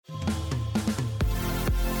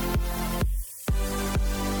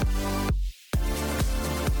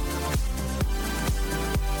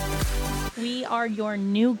are your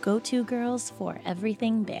new go-to girls for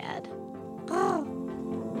everything bad.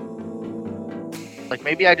 Like,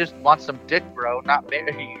 maybe I just want some dick, bro, not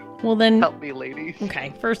marry you. Well, then... Help me, ladies.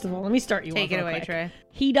 Okay, first of all, let me start you off. Take it real away, quick. Trey.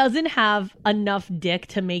 He doesn't have enough dick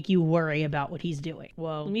to make you worry about what he's doing.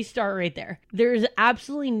 Whoa. Let me start right there. There's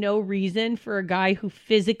absolutely no reason for a guy who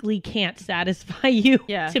physically can't satisfy you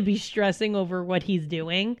to be stressing over what he's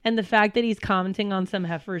doing. And the fact that he's commenting on some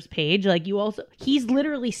heifer's page, like he's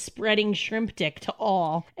literally spreading shrimp dick to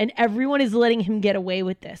all, and everyone is letting him get away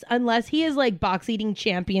with this. Unless he is like box eating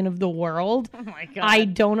champion of the world. Oh my God. I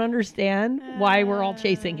don't understand why we're all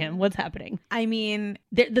chasing him. What's happening? I mean,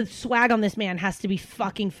 the swag on this man has to be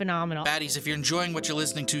fucking phenomenal. Baddies, if you're enjoying what you're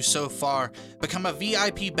listening to so far, become a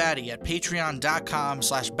VIP baddie at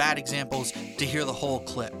patreon.com/badexamples to hear the whole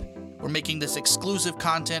clip. We're making this exclusive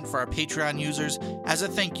content for our Patreon users as a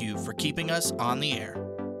thank you for keeping us on the air.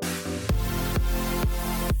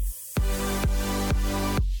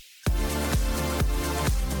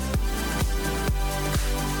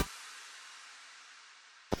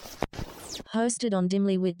 Hosted on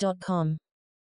dimlywit.com.